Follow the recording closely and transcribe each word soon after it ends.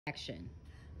Action.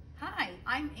 Hi,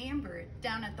 I'm Amber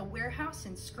down at the warehouse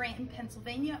in Scranton,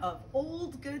 Pennsylvania of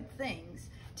Old Good Things.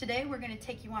 Today we're going to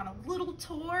take you on a little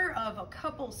tour of a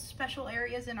couple special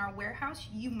areas in our warehouse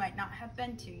you might not have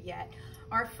been to yet.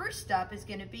 Our first stop is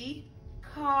going to be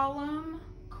Column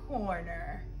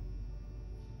Corner.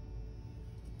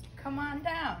 Come on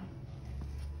down.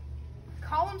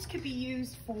 Columns could be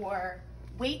used for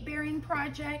weight-bearing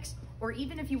projects, or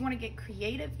even if you want to get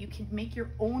creative, you can make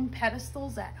your own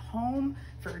pedestals at home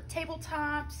for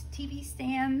tabletops, TV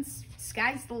stands.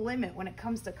 Sky's the limit when it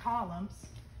comes to columns.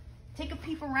 Take a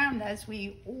peep around as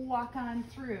we walk on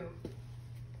through.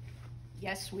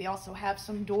 Yes, we also have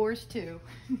some doors too.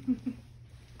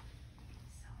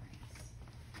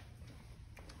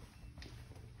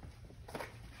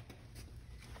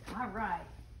 All right,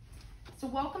 so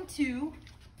welcome to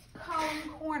Column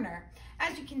Corner.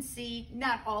 As you can see,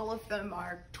 not all of them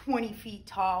are 20 feet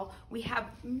tall. We have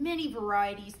many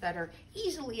varieties that are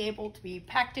easily able to be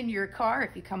packed into your car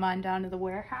if you come on down to the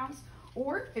warehouse,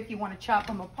 or if you want to chop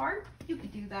them apart, you can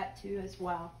do that too as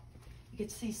well. You can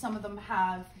see some of them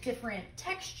have different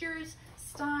textures,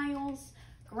 styles,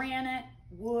 granite,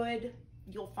 wood.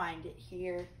 You'll find it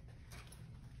here.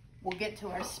 We'll get to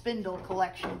our spindle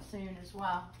collection soon as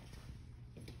well.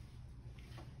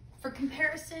 For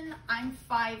comparison, I'm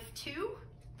 5'2",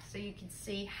 so you can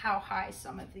see how high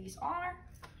some of these are.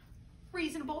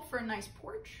 Reasonable for a nice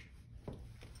porch.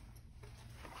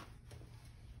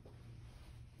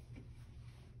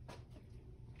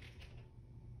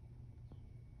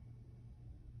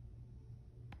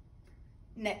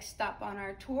 Next stop on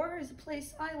our tour is a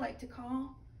place I like to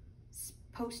call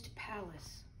Post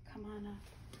Palace. Come on up.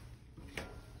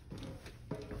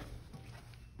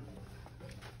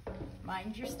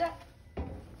 Mind your step.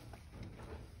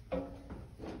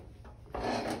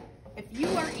 If you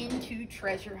are into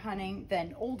treasure hunting,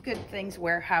 then Old Good Things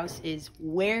Warehouse is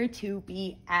where to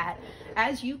be at.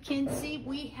 As you can see,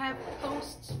 we have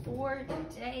posts for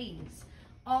days.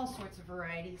 All sorts of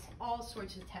varieties, all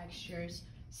sorts of textures.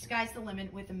 Sky's the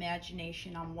limit with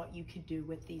imagination on what you could do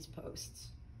with these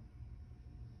posts.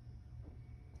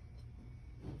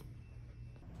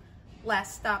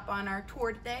 Last stop on our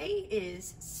tour today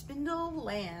is Spindle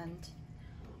Land.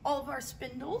 All of our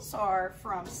spindles are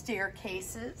from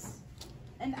staircases,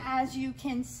 and as you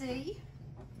can see,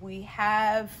 we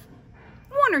have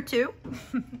one or two.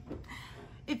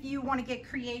 If you want to get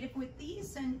creative with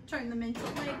these and turn them into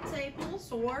leg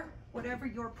tables or whatever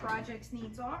your project's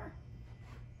needs are,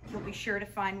 you'll be sure to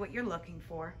find what you're looking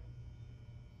for.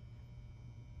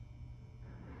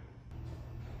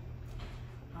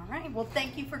 All right, well,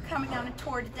 thank you for coming on a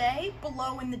tour today.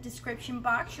 Below in the description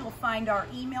box, you'll find our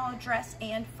email address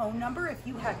and phone number. If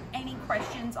you have any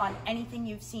questions on anything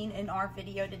you've seen in our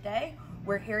video today,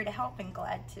 we're here to help and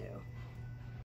glad to.